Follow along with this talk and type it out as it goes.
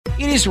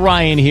It is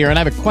Ryan here, and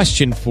I have a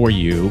question for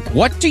you.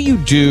 What do you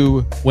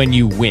do when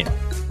you win?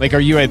 Like, are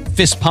you a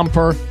fist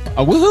pumper,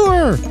 a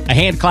woohooer, a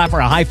hand clapper,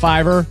 a high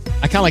fiver?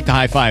 I kind of like the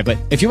high five, but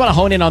if you want to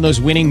hone in on those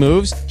winning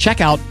moves,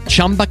 check out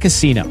Chumba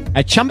Casino.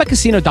 At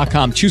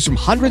ChumbaCasino.com, choose from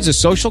hundreds of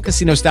social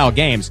casino-style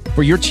games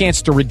for your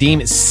chance to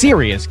redeem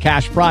serious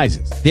cash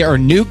prizes. There are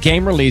new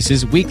game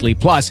releases weekly,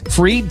 plus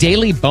free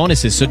daily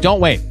bonuses. So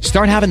don't wait.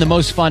 Start having the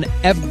most fun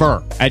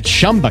ever at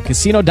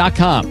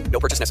ChumbaCasino.com.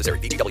 No purchase necessary.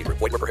 VGW Group.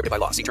 Void where prohibited by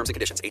law. See terms and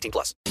conditions. 18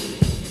 plus.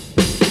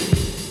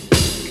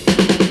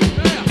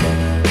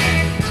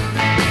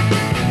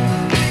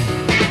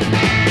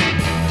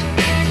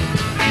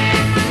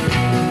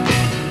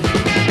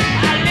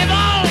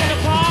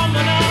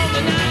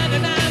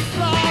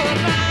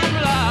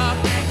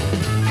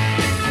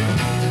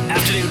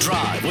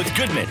 Drive with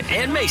Goodman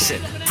and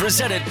Mason,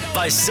 presented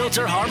by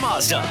Silter-Har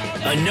Mazda.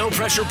 A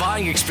no-pressure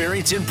buying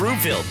experience in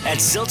Broomfield at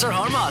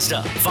Silter-Har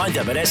Mazda. Find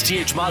them at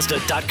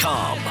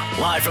sthmazda.com.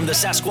 Live from the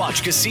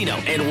Sasquatch Casino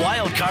and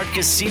Wildcard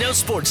Casino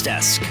Sports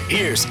Desk,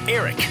 here's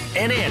Eric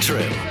and Andrew.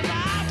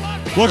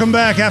 Welcome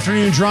back,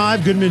 Afternoon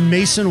Drive. Goodman,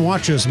 Mason.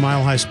 Watch us,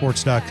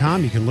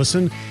 milehighsports.com. You can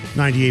listen,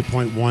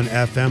 98.1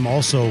 FM,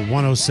 also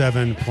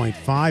 107.5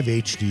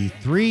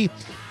 HD3.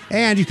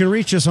 And you can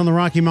reach us on the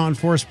Rocky Mountain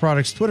Forest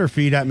Products Twitter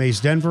feed at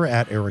Mace Denver,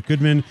 at Eric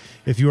Goodman.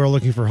 If you are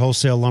looking for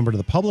wholesale lumber to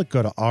the public,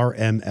 go to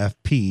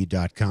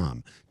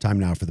rmfp.com. Time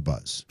now for The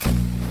Buzz.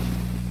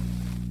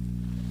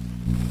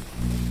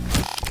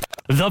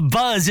 The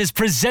Buzz is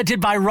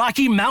presented by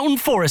Rocky Mountain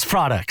Forest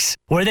Products,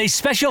 where they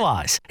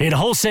specialize in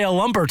wholesale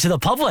lumber to the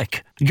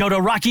public. Go to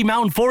Rocky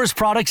Mountain Forest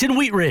Products in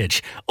Wheat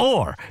Ridge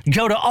or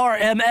go to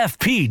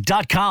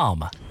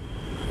rmfp.com.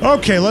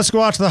 Okay, let's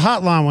go out to the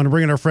hotline. I want to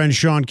bring in our friend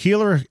Sean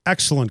Keeler,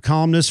 excellent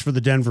columnist for the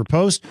Denver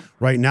Post.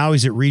 Right now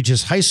he's at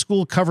Regis High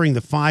School covering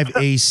the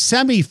 5A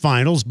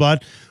semifinals,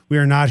 but we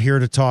are not here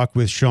to talk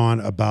with Sean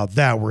about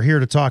that. We're here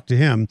to talk to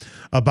him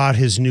about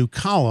his new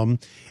column.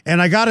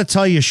 And I got to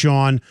tell you,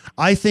 Sean,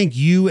 I think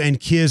you and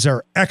Kiz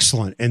are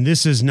excellent. And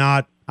this is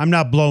not, I'm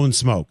not blowing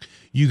smoke.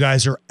 You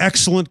guys are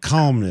excellent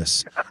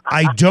columnists.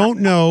 I don't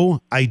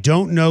know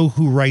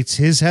who writes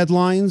his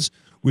headlines,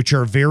 which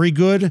are very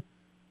good.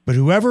 But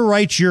whoever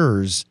writes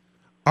yours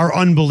are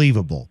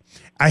unbelievable.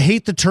 I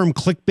hate the term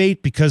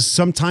clickbait because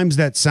sometimes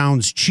that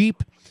sounds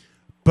cheap,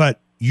 but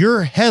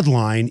your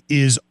headline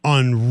is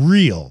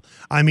unreal.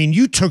 I mean,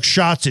 you took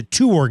shots at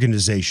two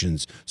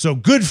organizations, so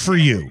good for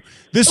you.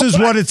 This is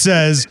what it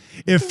says.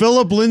 If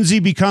Phillip Lindsay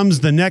becomes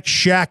the next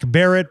Shaq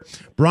Barrett,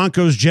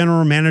 Broncos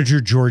general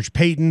manager George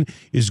Paton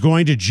is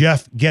going to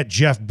get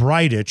Jeff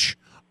Bridich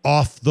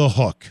off the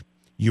hook.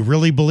 You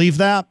really believe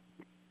that?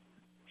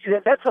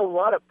 That's a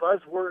lot of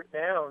buzzword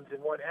nouns in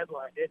one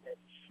headline, isn't it?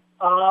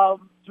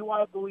 Do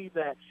I believe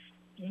that?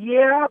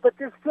 Yeah, but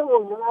there's still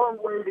a long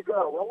way to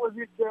go. What was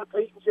it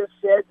Peyton just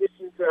said? This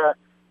is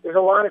there's a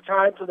lot of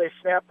time till they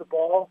snap the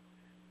ball.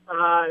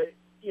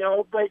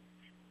 But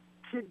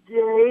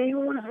today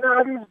was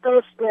not his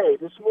best day.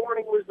 This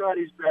morning was not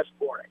his best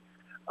morning.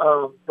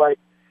 But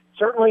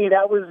certainly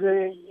that was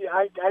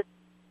I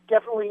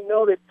definitely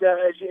know that,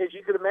 as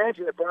you could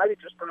imagine, that Brady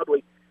was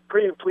probably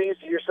pretty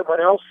pleased to hear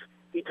someone else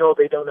be told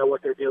they don't know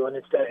what they're doing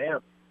instead of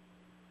him.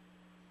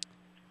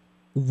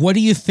 What do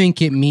you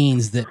think it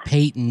means that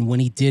Peyton, when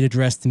he did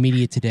address the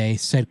media today,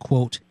 said,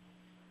 quote,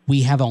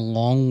 "We have a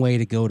long way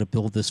to go to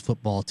build this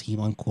football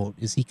team," unquote?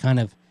 Is he kind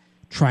of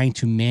trying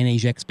to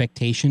manage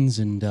expectations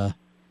and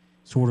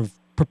sort of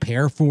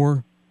prepare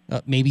for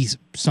maybe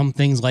some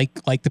things like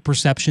the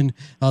perception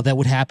that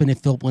would happen if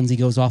Phillip Lindsay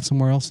goes off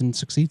somewhere else and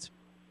succeeds?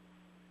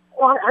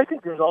 Well, I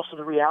think there's also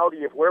the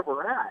reality of where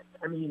we're at.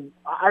 I mean,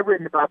 I've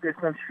written about this,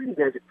 and I'm sure you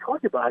guys have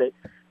talked about it.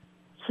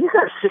 He's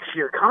got a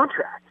 6-year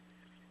contract.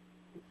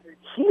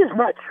 He is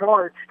not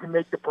charged to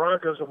make the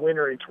Broncos a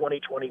winner in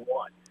 2021.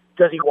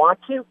 Does he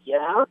want to?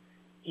 Yeah.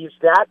 Is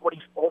that what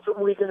he's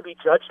ultimately going to be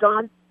judged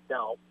on?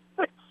 No.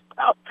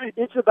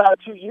 It's about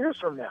 2 years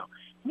from now.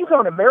 He's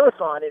on a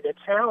marathon in a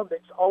town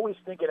that's always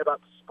thinking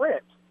about the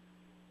sprint.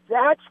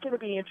 That's going to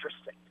be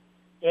interesting.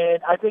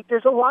 And I think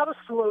there's a lot of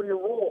slow to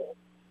roll.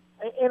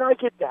 And I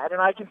get that, and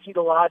I can see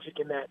the logic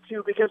in that,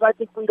 too, because I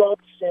think we'd all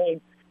be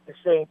saying the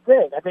same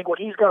thing. I think what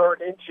he's going to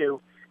run into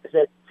is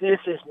that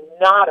this is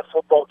not a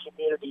football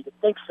community that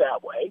thinks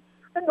that way,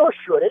 and nor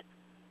should it.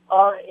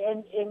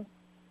 And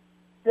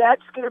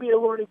that's going to be a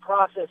learning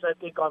process, I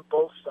think, on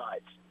both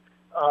sides.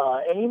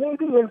 And he may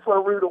be in for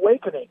a rude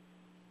awakening,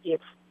 as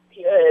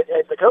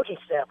the coaching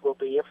staff will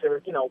be, if they're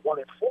 1-4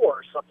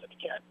 or something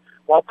again,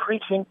 while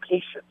preaching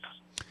patience.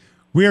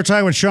 We are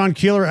talking with Sean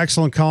Keeler,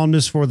 excellent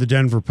columnist for the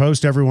Denver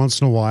Post. Every once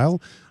in a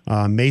while,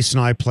 Mace and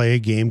I play a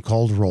game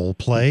called Role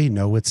Play.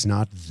 No, it's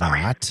not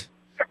that.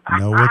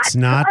 No, it's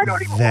not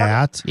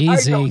that.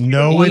 Easy.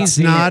 No, it's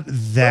not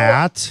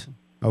that.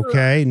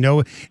 Okay.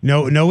 No,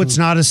 it's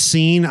not a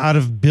scene out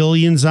of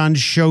Billions on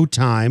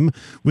Showtime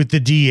with the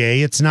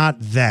DA. It's not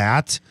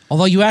that.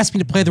 Although you asked me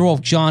to play the role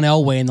of John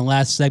Elway in the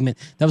last segment,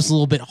 that was a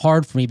little bit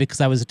hard for me because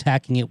I was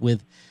attacking it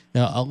with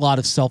a lot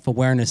of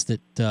self-awareness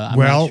that I'm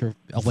Well, not sure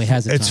Elway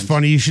has at It's times.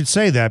 funny you should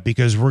say that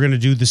because we're going to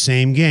do the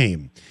same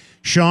game.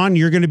 Sean,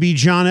 you're going to be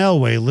John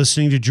Elway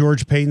listening to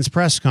George Paton's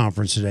press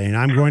conference today, and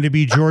I'm going to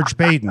be George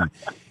Paton.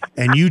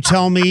 And you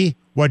tell me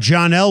what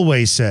John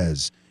Elway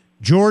says.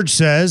 George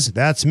says,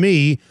 that's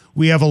me,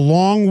 we have a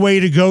long way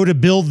to go to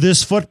build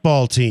this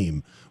football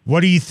team.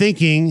 What are you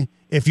thinking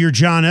if you're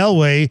John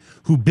Elway,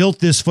 who built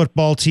this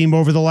football team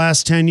over the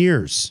last 10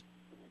 years?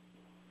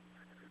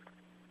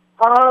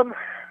 Well,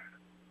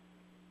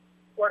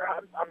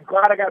 I'm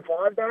glad I got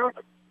Vaughn back.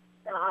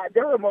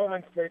 There were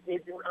moments that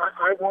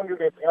I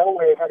wondered if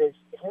Elway had his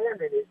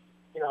hand in it,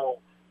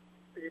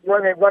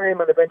 running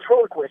him in the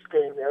ventriloquist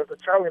game there, the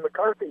Charlie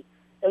McCarthy,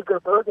 Edgar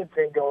Bergen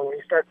thing going when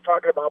he starts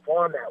talking about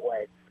Vaughn that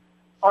way.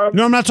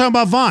 No, I'm not talking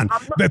about Vaughn.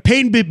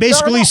 Payton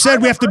basically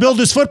said we have to build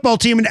this football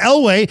team, and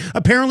Elway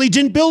apparently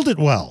didn't build it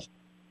well.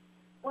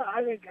 Well,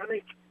 I think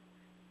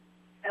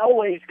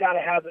Elway's got to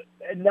have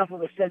enough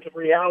of a sense of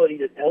reality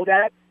to know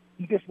that.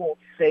 He just won't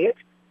say it.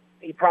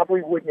 He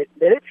probably wouldn't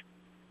admit it.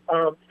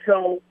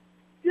 So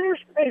there's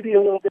maybe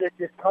a little bit of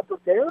discomfort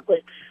there,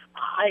 but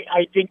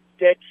I think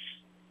that's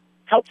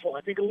helpful.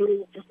 I think a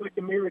little, just like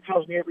the mirror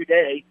tells me every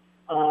day,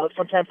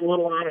 sometimes a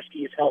little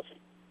honesty is helpful.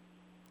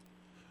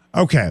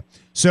 Okay,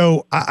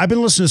 so I've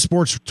been listening to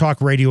sports talk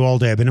radio all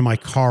day. I've been in my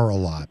car a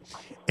lot.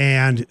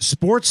 And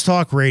sports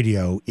talk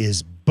radio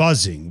is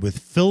buzzing with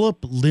Phillip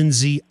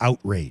Lindsay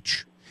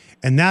outrage.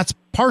 And that's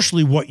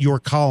partially what your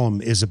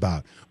column is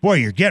about. Boy,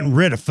 you're getting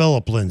rid of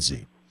Phillip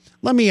Lindsay.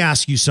 Let me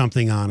ask you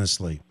something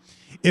honestly.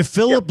 If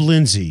Phillip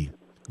Lindsay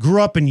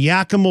grew up in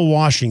Yakima,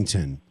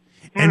 Washington,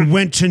 and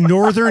went to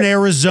Northern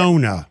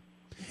Arizona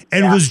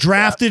and was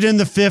drafted in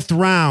the 5th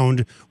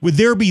round, would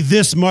there be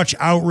this much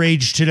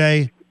outrage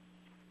today?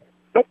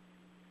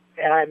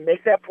 And I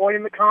make that point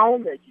in the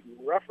column that you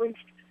referenced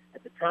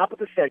at the top of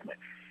the segment.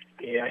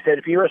 And I said,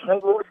 if you're a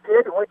St. Louis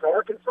kid who went to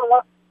Arkansas,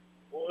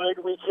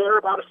 would we care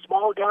about a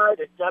small guy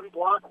that doesn't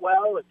block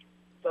well and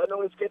doesn't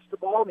always gets the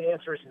ball? And the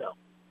answer is no.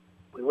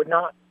 We would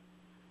not.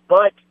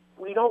 But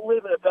we don't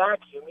live in a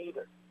vacuum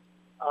either.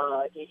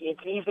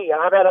 It's easy.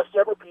 I've had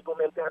several people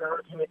make that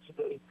argument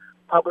today,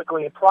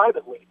 publicly and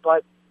privately.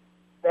 But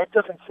that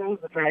doesn't change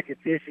the fact that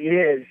this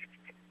is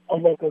a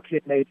local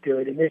kid made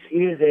good, and this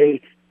is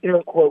a,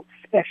 quote,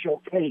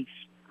 special case,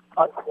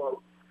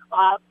 unquote.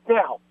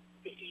 Now,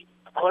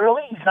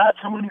 clearly he's not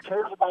someone who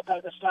cares about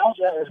that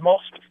nostalgia, as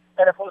most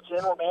NFL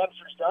general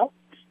managers don't,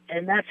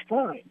 and that's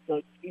fine.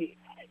 But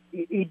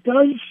it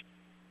does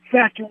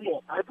factor in.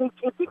 I think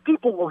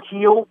people will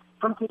heal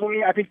from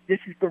today. I think this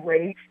is the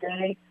rage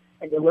day,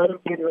 and you let them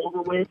get it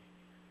over with,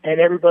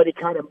 and everybody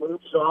kind of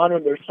moves on,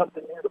 and there's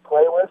something new to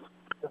play with.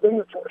 The thing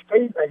that George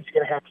Paton is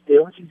going to have to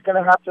do is he's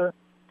going to have to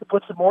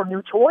put some more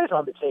new toys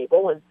on the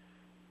table, and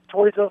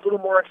toys are a little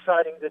more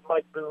exciting than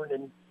Mike Boone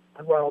and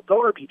Ronald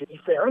Darby, to be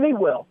fair, and they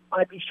will.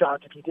 I'd be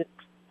shocked if he didn't.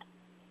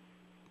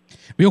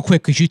 Real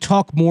quick, could you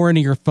talk more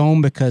into your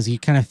phone because you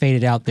kind of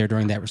faded out there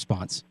during that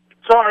response?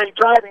 Sorry,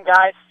 driving,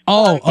 guys.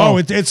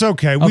 It's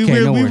okay. We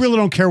no worries. really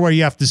don't care what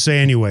you have to say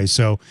anyway,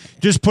 so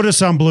just put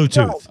us on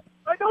Bluetooth. No,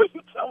 I know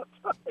you don't.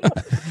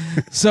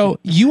 So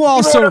you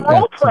also...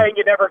 role-playing,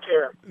 you never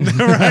care.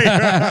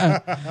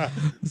 Right.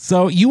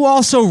 So you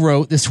also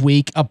wrote this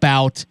week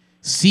about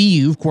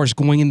CU, of course,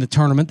 going in the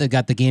tournament. They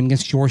got the game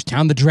against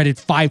Georgetown, the dreaded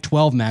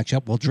 5-12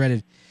 matchup. Well,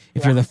 dreaded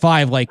if you're the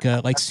 5 like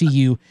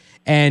CU.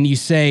 And you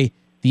say,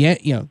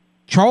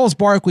 Charles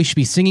Barkley should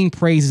be singing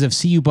praises of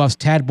CU buffs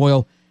Tad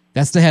Boyle.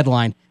 That's the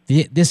headline.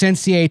 This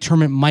NCAA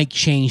tournament might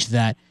change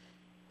that.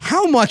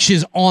 How much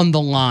is on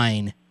the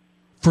line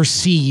for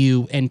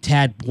CU and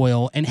Tad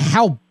Boyle, and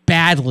how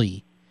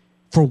badly,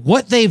 for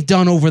what they've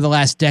done over the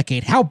last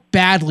decade, how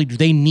badly do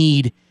they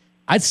need,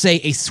 I'd say,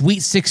 a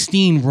Sweet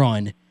 16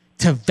 run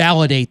to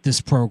validate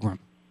this program?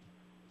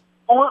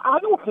 Oh, I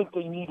don't think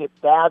they need it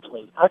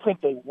badly. I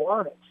think they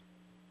want it.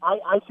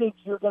 I think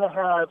you're going to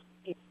have...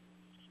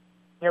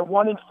 They're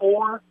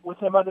 1-4 with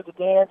him under the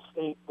dance.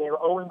 They're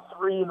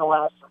 0-3 in the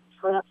last 3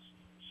 trips.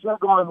 Should have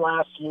gone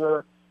last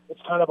year.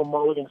 It's kind of a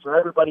mulligan for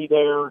everybody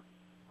there.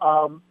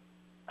 I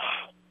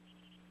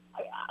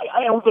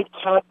don't think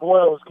Tad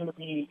Boyle is going to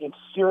be in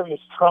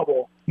serious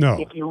trouble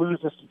if he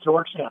loses to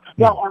Georgetown.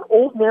 Now, our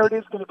old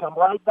narrative is going to come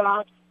right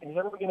back, and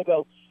everybody's going to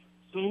go,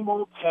 same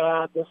old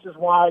Tad. This is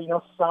why,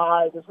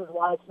 Cy. This is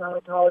why it's not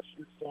a college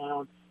shoot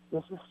down.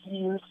 This is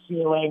CU's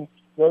ceiling.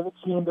 They're the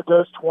team that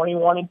goes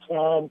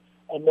 21-10.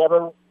 And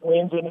never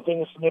wins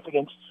anything of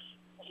significance.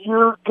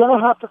 You're going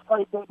to have to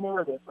fight that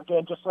narrative.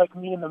 Again, just like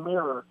me in the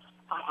mirror.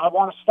 I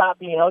want to stop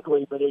being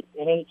ugly, but it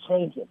ain't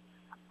changing.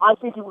 I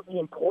think it would be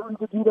important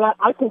to do that.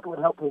 I think it would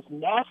help his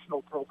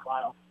national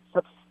profile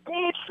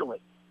substantially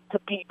to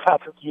beat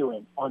Patrick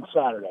Ewing on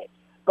Saturday.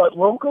 But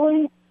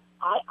locally,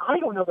 I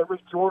don't know that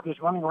Rick George is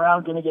running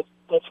around going to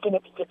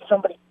get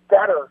somebody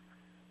better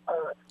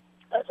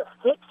as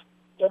a fit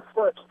and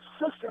for a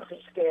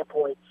consistency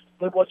standpoint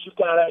than what you've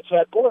got at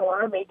Chad Boyle.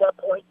 I made that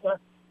point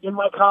in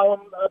my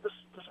column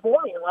this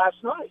morning and last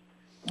night.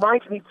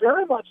 Reminds me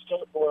very much,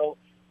 Chad Boyle,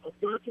 of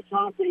Dr.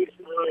 Tom Bates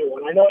in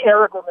Iowa. And I know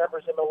Eric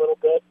remembers him a little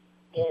bit.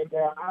 And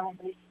I don't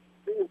think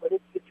do, but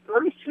it's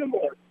very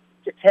similar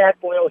to Tad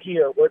Boyle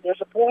here, where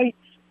there's a point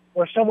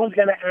where someone's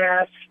going to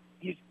ask,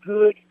 is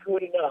good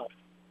enough?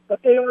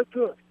 But they are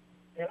good.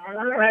 And I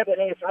don't have an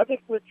answer. I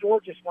think with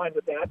George is fine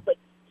with that, but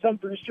some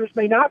boosters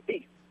may not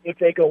be if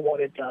they go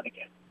one and done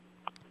again.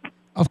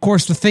 Of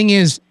course, the thing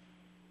is,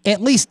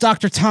 at least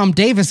Dr. Tom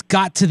Davis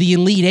got to the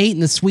Elite Eight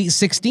and the Sweet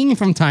 16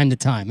 from time to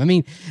time. I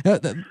mean,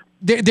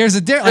 there's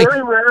a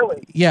very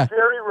rarely. Yeah,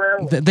 very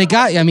rarely. They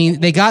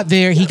got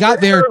there. He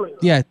got there.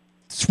 Yeah,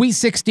 Sweet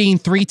 16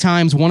 3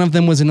 times. One of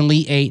them was an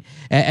Elite Eight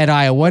at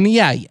Iowa. And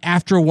yeah,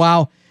 after a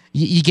while,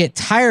 you get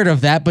tired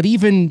of that. But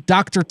even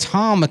Dr.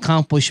 Tom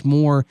accomplished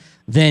more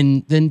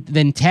than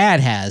Tad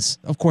has.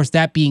 Of course,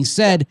 that being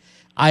said,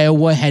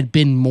 Iowa had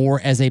been more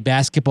as a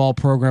basketball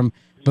program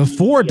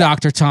before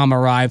Dr. Tom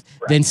arrived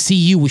than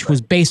CU, which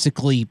was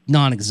basically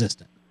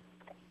non-existent.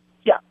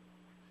 Yeah,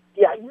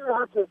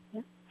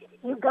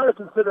 you've got to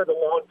consider the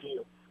long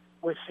view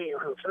with CU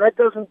hoops, and that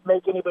doesn't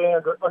make anybody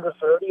under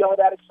 30 all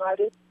that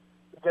excited,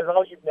 because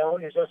all you've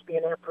known is just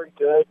being there pretty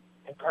good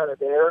and kind of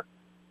there.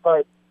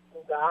 But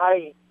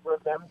I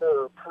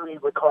remember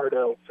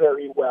pre-Ricardo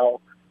very well,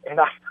 and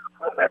I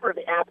remember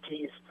the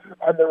Apties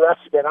and the rest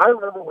of it. I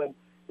remember when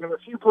there were a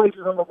few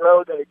places on the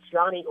road that a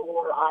Johnny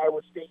Orr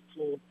Iowa State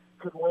team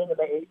could win in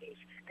the 80s,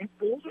 and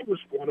Boulder was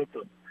one of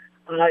them.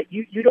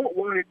 You don't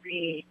want to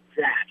be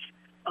that.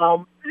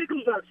 It goes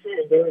without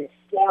saying they're in a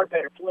far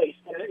better place,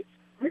 but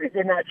really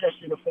they're not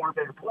just in a far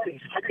better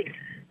place. I think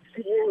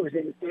CU is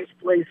in the best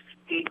place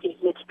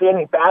it's been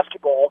in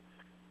basketball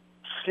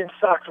since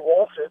Dr.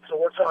 Walton, so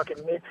we're talking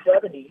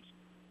mid-70s.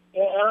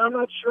 And I'm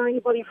not sure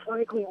anybody,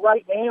 frankly,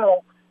 right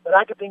now that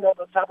I could think of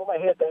on the top of my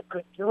head that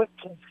could do it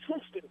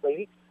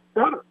consistently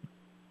better.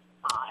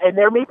 And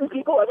there may be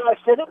people, and I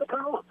said in the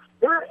column,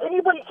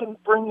 anybody can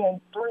bring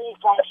in 3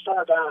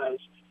 5-star guys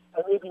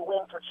and maybe win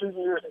for 2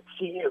 years at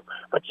CU.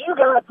 But you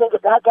got to think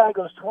if that guy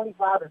goes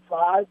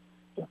 25-5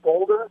 in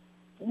Boulder,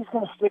 he's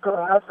going to stick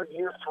around for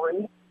year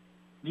 3.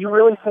 Do you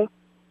really think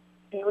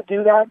he would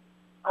do that?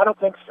 I don't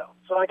think so.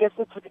 So I guess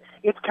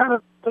it's kind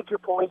of pick your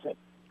poison.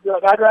 You're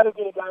like, I'd rather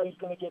get a guy who's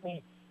going to get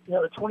me,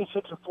 the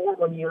 26-4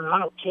 1 year, and I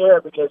don't care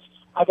because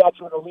I got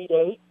you an Elite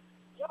 8.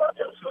 You're not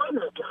going to sign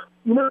that guy.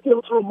 You're not going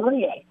to throw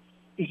money at him.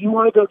 If you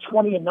want to go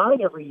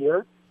 20-9 every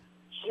year,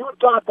 you've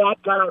got that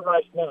guy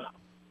right now.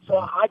 So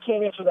I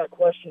can't answer that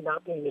question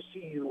not being a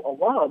CU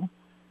alum,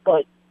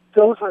 but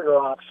those are your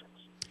options.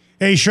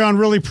 Hey, Sean,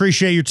 really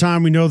appreciate your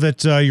time. We know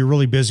that you're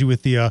really busy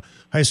with the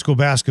high school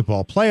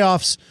basketball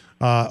playoffs.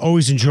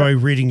 Always enjoy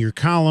reading your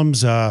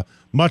columns.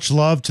 Much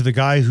love to the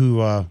guy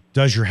who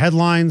does your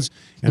headlines,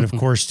 and, of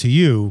course, to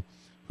you,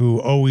 who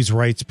always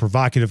writes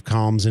provocative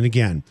columns. And,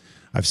 again,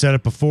 I've said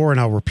it before, and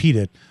I'll repeat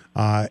it.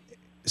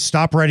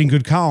 Stop writing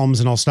good columns,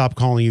 and I'll stop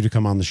calling you to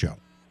come on the show.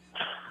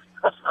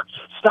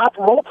 Stop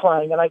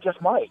role-playing, and I just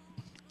might.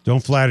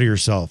 Don't flatter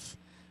yourself.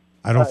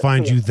 I don't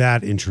find you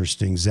that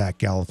interesting, Zach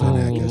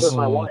Galifianakis.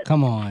 Oh,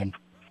 come on.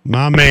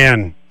 My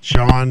man,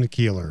 Sean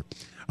Keeler.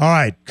 All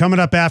right, coming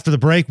up after the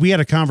break, we had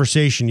a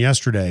conversation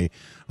yesterday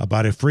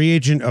about a free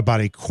agent,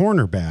 about a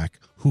cornerback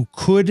who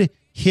could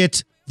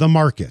hit the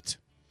market.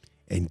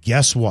 And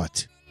guess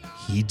what?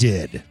 He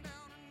did.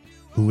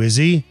 Who is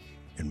he?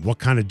 And what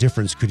kind of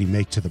difference could he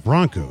make to the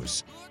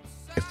Broncos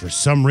if for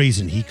some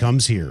reason he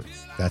comes here?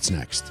 That's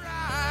next.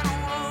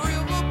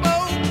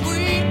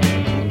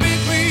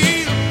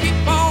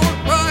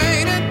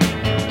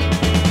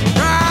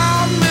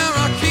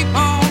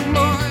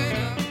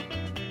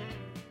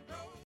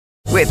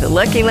 With the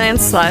Lucky Land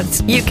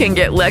Slots, you can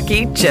get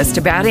lucky just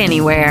about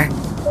anywhere.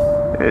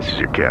 This is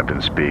your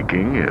captain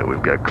speaking.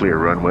 We've got clear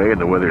runway and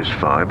the weather's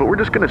fine, but we're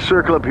just going to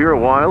circle up here a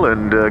while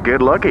and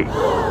get lucky.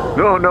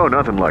 No,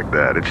 nothing like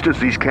that. It's just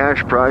these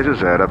cash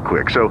prizes add up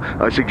quick. So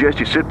I suggest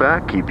you sit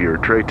back, keep your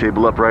tray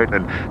table upright,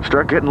 and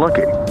start getting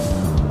lucky.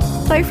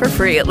 Play for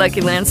free at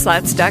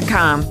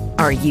LuckyLandSlots.com.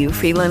 Are you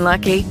feeling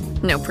lucky?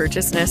 No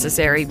purchase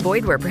necessary.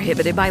 Void where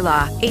prohibited by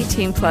law.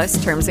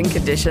 18+ terms and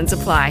conditions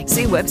apply.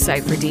 See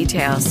website for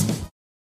details.